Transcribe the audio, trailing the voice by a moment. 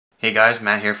Hey guys,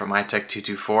 Matt here from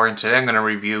iTech224, and today I'm going to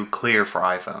review Clear for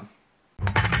iPhone.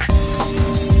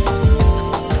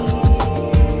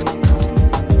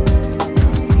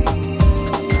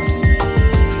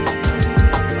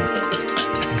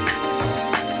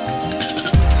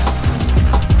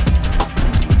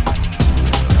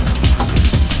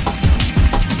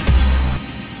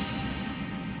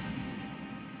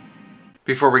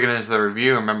 Before we get into the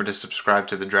review, remember to subscribe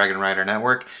to the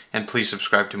DragonRiderNetwork, and please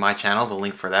subscribe to my channel. The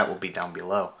link for that will be down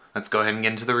below. Let's go ahead and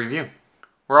get into the review.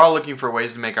 We're all looking for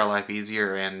ways to make our life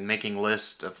easier, and making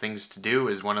lists of things to do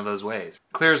is one of those ways.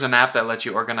 Clear is an app that lets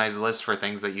you organize lists for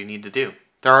things that you need to do.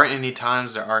 There aren't any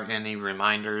times, there aren't any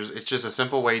reminders. It's just a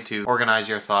simple way to organize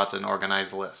your thoughts and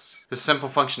organize lists. This simple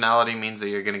functionality means that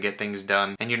you're going to get things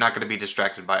done and you're not going to be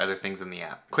distracted by other things in the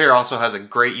app. Clear also has a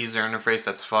great user interface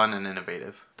that's fun and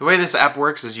innovative. The way this app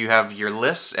works is you have your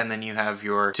lists and then you have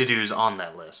your to-dos on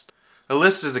that list. A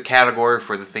list is a category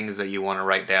for the things that you want to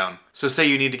write down. So say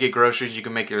you need to get groceries, you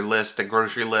can make your list a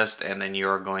grocery list, and then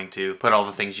you're going to put all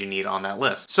the things you need on that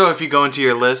list. So if you go into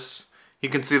your lists, you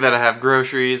can see that I have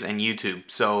groceries and YouTube.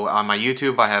 So on my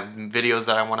YouTube, I have videos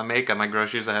that I want to make. On my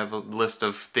groceries, I have a list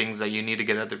of things that you need to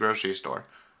get at the grocery store.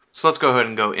 So let's go ahead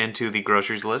and go into the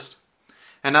groceries list.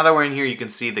 And now that we're in here, you can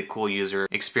see the cool user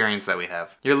experience that we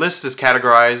have. Your list is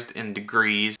categorized in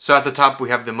degrees. So at the top, we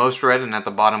have the most red, and at the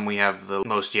bottom, we have the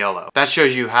most yellow. That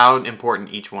shows you how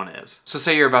important each one is. So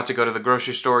say you're about to go to the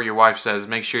grocery store, your wife says,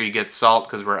 make sure you get salt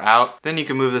because we're out. Then you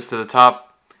can move this to the top.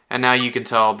 And now you can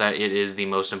tell that it is the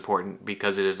most important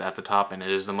because it is at the top and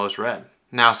it is the most red.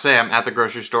 Now say I'm at the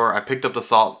grocery store, I picked up the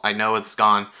salt, I know it's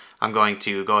gone, I'm going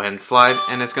to go ahead and slide,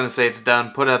 and it's going to say it's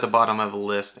done, put it at the bottom of the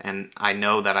list, and I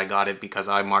know that I got it because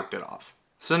I marked it off.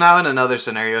 So now in another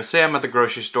scenario, say I'm at the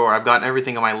grocery store, I've gotten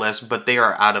everything on my list, but they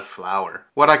are out of flour.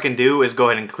 What I can do is go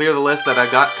ahead and clear the list that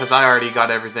I got because I already got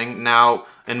everything. Now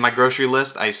in my grocery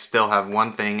list, I still have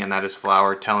one thing, and that is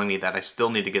flour, telling me that I still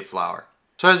need to get flour.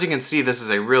 So as you can see, this is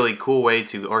a really cool way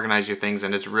to organize your things,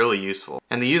 and it's really useful.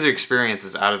 And the user experience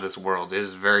is out of this world. It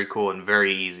is very cool and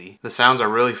very easy. The sounds are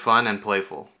really fun and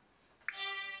playful.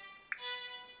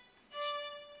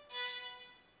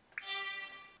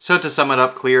 So to sum it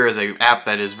up, Clear is an app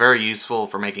that is very useful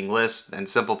for making lists and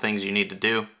simple things you need to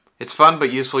do. It's fun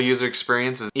but useful user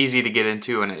experience, is easy to get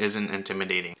into, and it isn't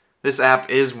intimidating. This app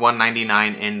is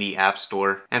 $1.99 in the App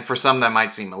Store, and for some that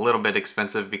might seem a little bit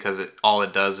expensive because all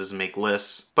it does is make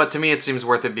lists. But to me it seems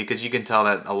worth it because you can tell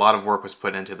that a lot of work was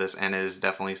put into this, and it is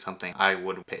definitely something I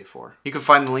would pay for. You can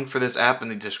find the link for this app in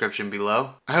the description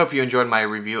below. I hope you enjoyed my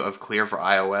review of Clear for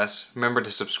iOS. Remember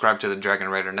to subscribe to the Dragon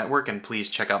Rider Network, and please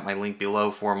check out my link below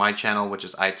for my channel, which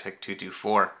is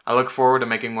iTech224. I look forward to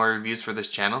making more reviews for this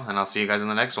channel, and I'll see you guys in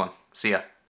the next one. See ya.